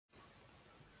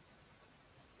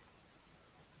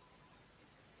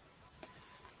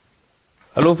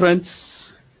Hello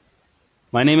friends,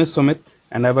 my name is Sumit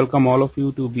and I welcome all of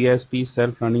you to BSP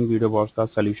Self-Learning Video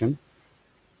Podcast Solution.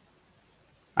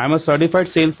 I am a certified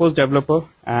Salesforce developer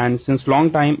and since long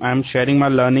time I am sharing my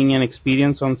learning and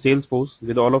experience on Salesforce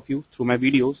with all of you through my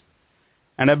videos,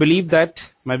 and I believe that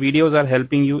my videos are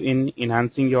helping you in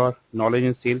enhancing your knowledge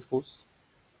in Salesforce.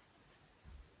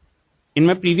 In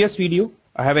my previous video,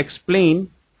 I have explained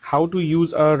how to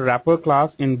use a wrapper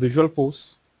class in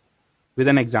Visualforce with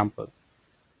an example.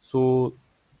 So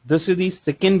this is the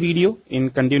second video in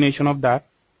continuation of that.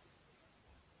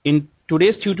 In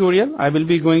today's tutorial, I will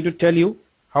be going to tell you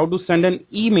how to send an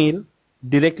email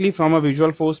directly from a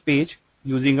Visualforce page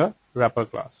using a wrapper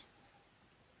class.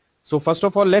 So first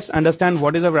of all, let's understand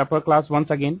what is a wrapper class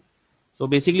once again. So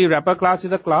basically, wrapper class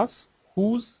is a class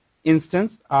whose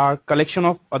instance are collection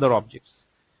of other objects,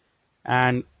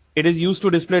 and it is used to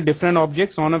display different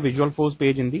objects on a Visualforce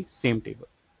page in the same table.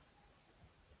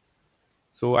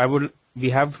 So we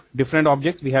have different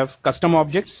objects, we have custom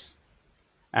objects,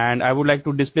 and I would like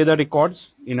to display the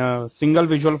records in a single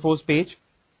Visualforce page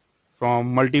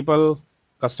from multiple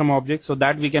custom objects, so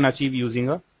that we can achieve using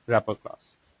a wrapper class.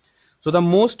 So the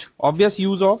most obvious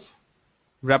use of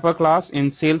wrapper class in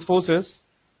Salesforce is,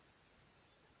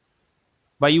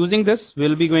 by using this,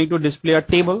 we'll be going to display a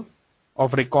table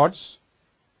of records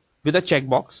with a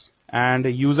checkbox, and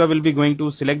the user will be going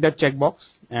to select that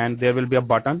checkbox and there will be a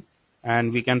button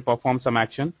and we can perform some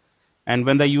action. And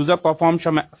when the user performs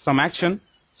some action,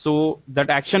 so that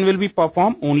action will be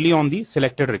performed only on the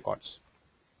selected records.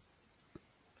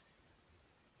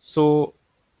 So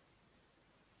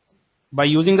by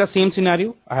using the same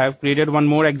scenario, I have created one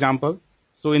more example.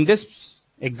 So in this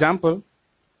example,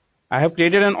 I have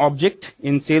created an object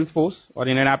in Salesforce or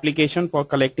in an application for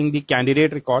collecting the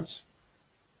candidate records.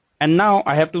 And now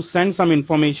I have to send some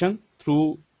information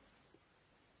through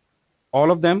all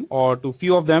of them or to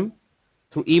few of them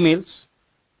through emails.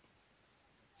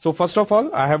 So first of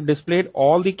all, I have displayed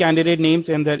all the candidate names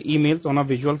and their emails on a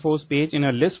Visualforce page in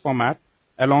a list format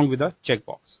along with a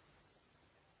checkbox.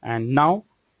 And now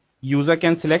user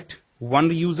can select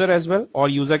one user as well, or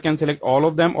user can select all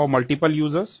of them or multiple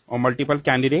users or multiple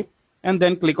candidates, and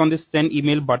then click on this send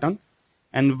email button.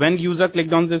 And when user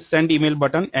clicked on this send email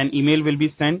button, an email will be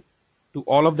sent to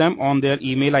all of them on their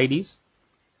email IDs.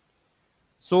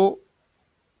 So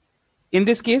in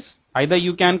this case, either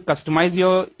you can customize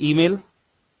your email,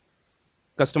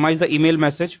 customize the email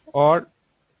message, or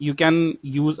you can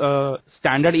use a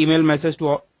standard email message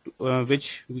to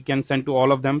which we can send to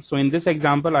all of them. So in this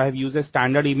example, I have used a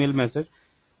standard email message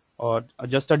or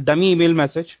just a dummy email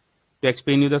message to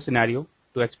explain you the scenario,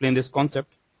 to explain this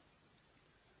concept.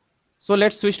 So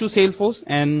let's switch to Salesforce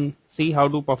and see how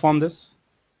to perform this.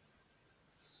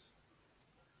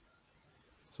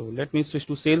 So let me switch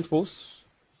to Salesforce.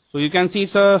 So you can see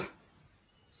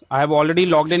I have already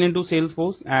logged in into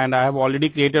Salesforce and I have already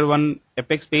created one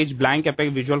Apex page, blank Apex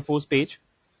Visualforce page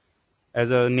as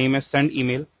a name as send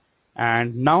email.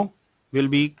 And now we'll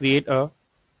be going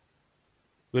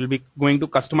to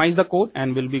customize the code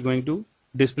and we'll be going to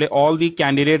display all the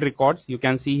candidate records. You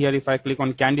can see here, if I click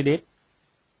on candidate,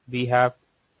 we have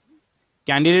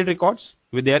candidate records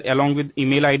with their along with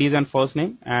email IDs and first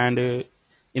name, and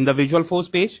in the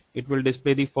Visualforce page it will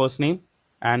display the first name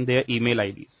and their email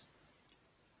IDs.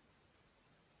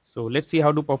 So let's see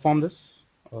how to perform this,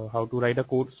 how to write a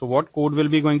code. So what code we'll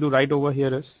be going to write over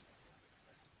here is,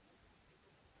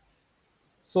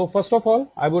 so first of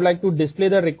all, I would like to display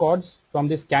the records from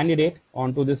this candidate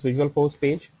onto this Visualforce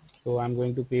page. So I'm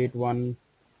going to create one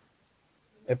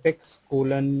Apex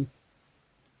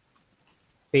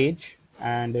page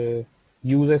and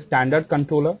use a standard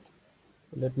controller.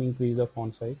 Let me increase the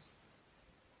font size.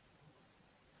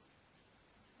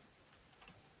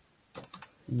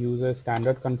 Use a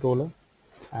standard controller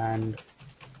and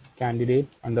candidate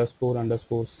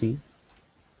 __ C,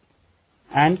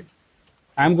 and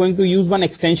I'm going to use one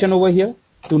extension over here.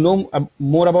 To know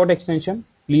more about extension,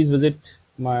 please visit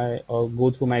my or go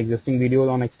through my existing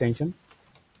videos on extension.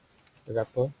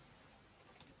 Wrapper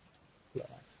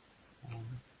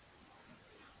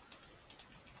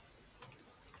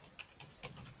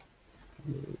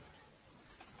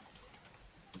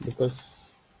because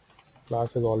class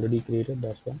is already created,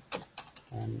 that's why,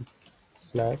 and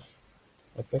 /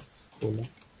 Apex .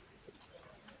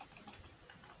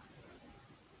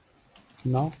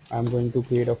 Now I'm going to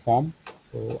create a form.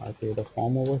 So I create a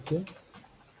form over here.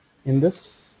 In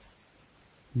this,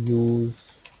 use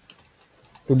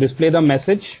to display the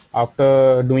message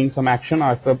after doing some action,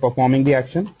 after performing the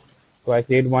action. So I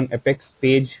create one Apex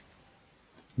page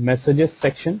messages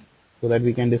section so that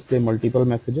we can display multiple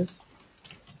messages.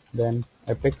 Then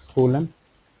Apex :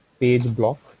 page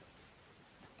block.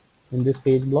 In this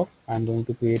page block, I'm going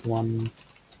to create one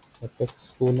fx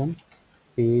colon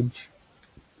page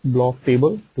block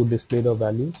table to display the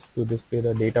values, to display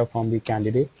the data from the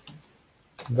candidate.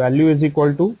 Value is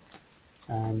equal to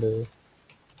and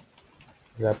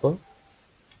wrapper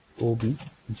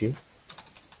obj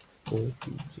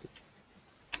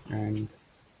and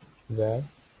var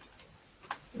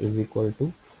is equal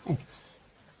to x.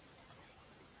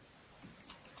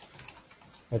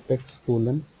 fx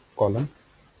colon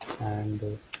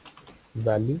and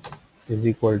value is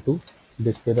equal to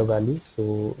display the value.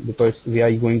 So because we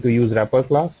are going to use wrapper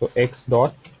class, so x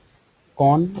dot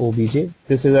con obj,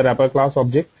 this is a wrapper class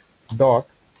object, dot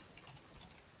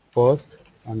first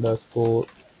underscore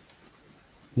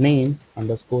name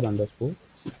underscore underscore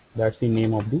c. That's the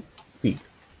name of the field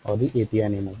or the API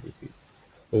name of the field.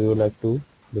 So you would like to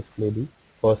display the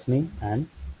first name and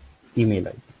email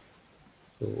ID.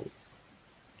 So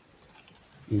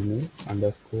email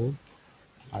underscore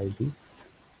ID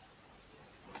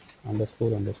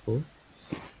underscore underscore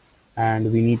c.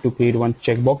 And we need to create one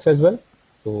checkbox as well.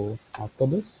 So after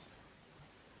this,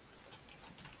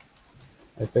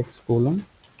 fx colon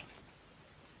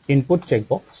input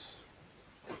checkbox,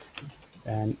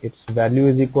 and its value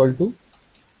is equal to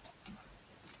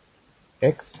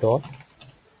x dot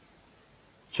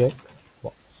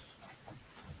checkbox.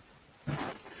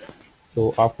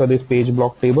 So after this page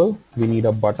block table, we need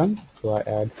a button. So I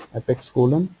add fx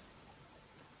colon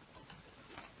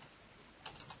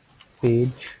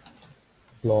page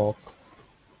block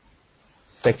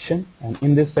section, and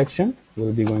in this section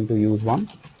we'll be going to use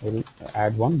we'll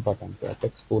add one button. So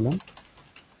fx colon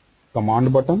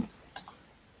command button,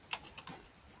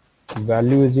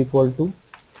 value is equal to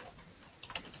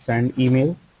send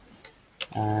email,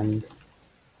 and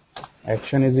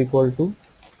action is equal to,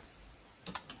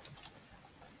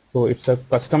 so it's a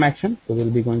custom action, so we'll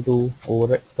be going to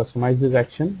customize this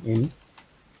action in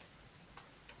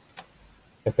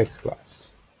fx class.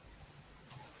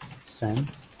 Send.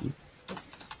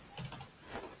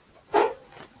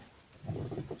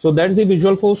 So that's the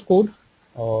Visualforce code.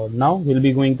 Now we'll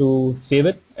be going to save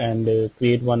it and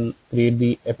create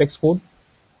the Apex code.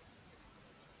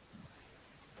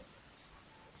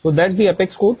 So that's the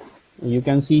Apex code. You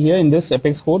can see here in this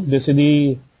Apex code, this is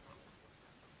the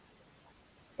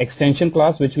extension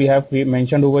class which we have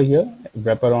mentioned over here,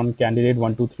 wrapper on candidate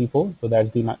 1, 2, 3, 4. So that's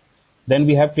the, then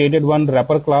we have created one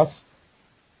wrapper class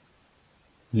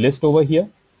list over here.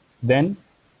 Then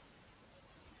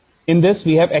in this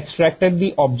we have extracted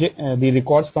the object, the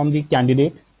records from the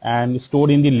candidate and stored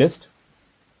in the list.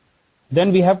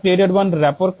 Then we have created one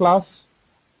wrapper class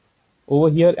over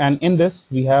here, and in this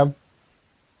we have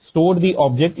stored the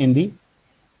object in the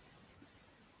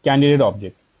candidate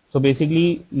object. So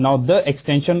basically now the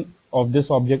extension of this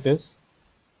object is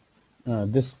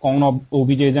this con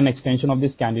obj is an extension of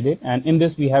this candidate, and in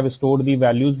this we have stored the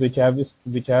values which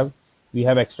we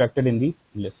have extracted in the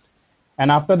list. And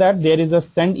after that there is a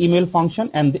send email function,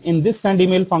 and in this send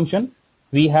email function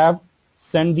we have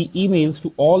sent the emails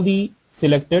to all the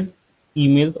selected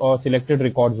emails or selected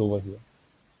records over here.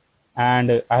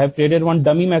 And I have created one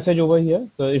dummy message over here,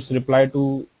 so it's reply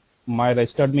to my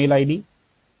registered mail ID.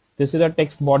 This is a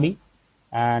text body,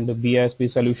 and the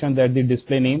BISP solution, that the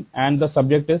display name, and the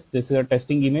subject is, this is a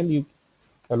testing email,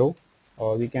 hello,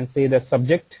 or we can say the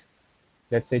subject,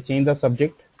 let's say change the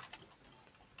subject,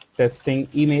 testing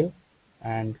email,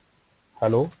 and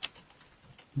hello.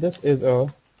 This is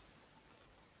a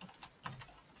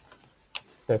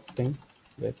testing,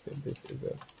 let's say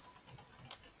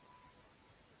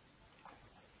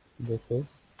this is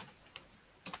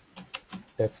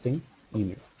testing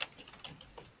email,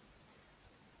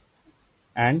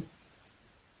 and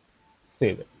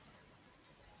save it.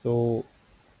 So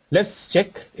let's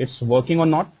check it's working or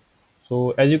not.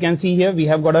 So as you can see here, we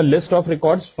have got a list of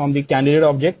records from the candidate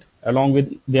object along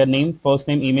with their name, first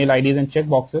name, email IDs, and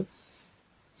checkboxes.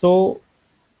 So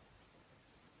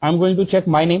I'm going to check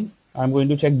my name. I'm going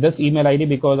to check this email ID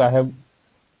because I have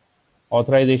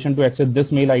authorization to access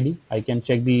this mail ID. I can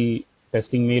check the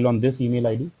testing mail on this email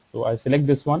ID. So I select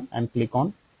this one and click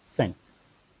on send.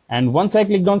 And once I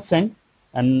clicked on send,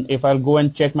 and if I'll go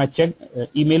and check my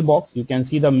email box, you can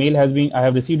see the mail has been, I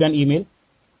have received an email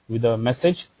with a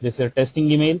message. This is a testing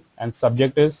email, and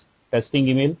subject is testing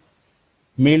email,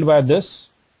 mailed by this,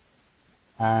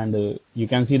 and you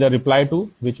can see the reply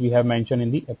to, which we have mentioned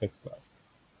in the Apex class.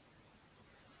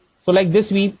 So like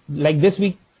this way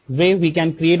we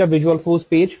can create a Visualforce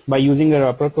page by using a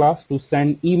wrapper class to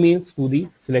send emails to the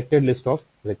selected list of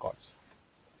records.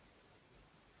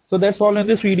 So that's all in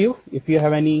this video. If you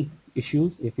have any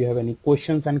issues. If you have any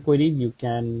questions and queries, you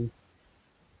can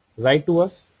write to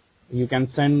us, you can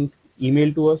send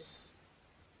email to us,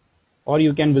 or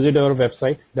you can visit our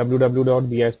website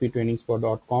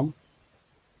www.bisptrainingspod.com,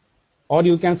 or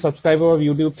you can subscribe our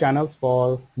YouTube channels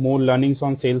for more learnings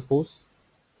on Salesforce.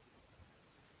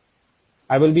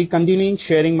 I will be continuing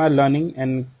sharing my learning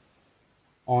and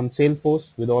on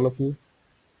Salesforce with all of you.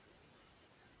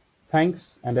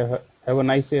 Thanks, and have a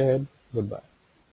nice day ahead. Goodbye.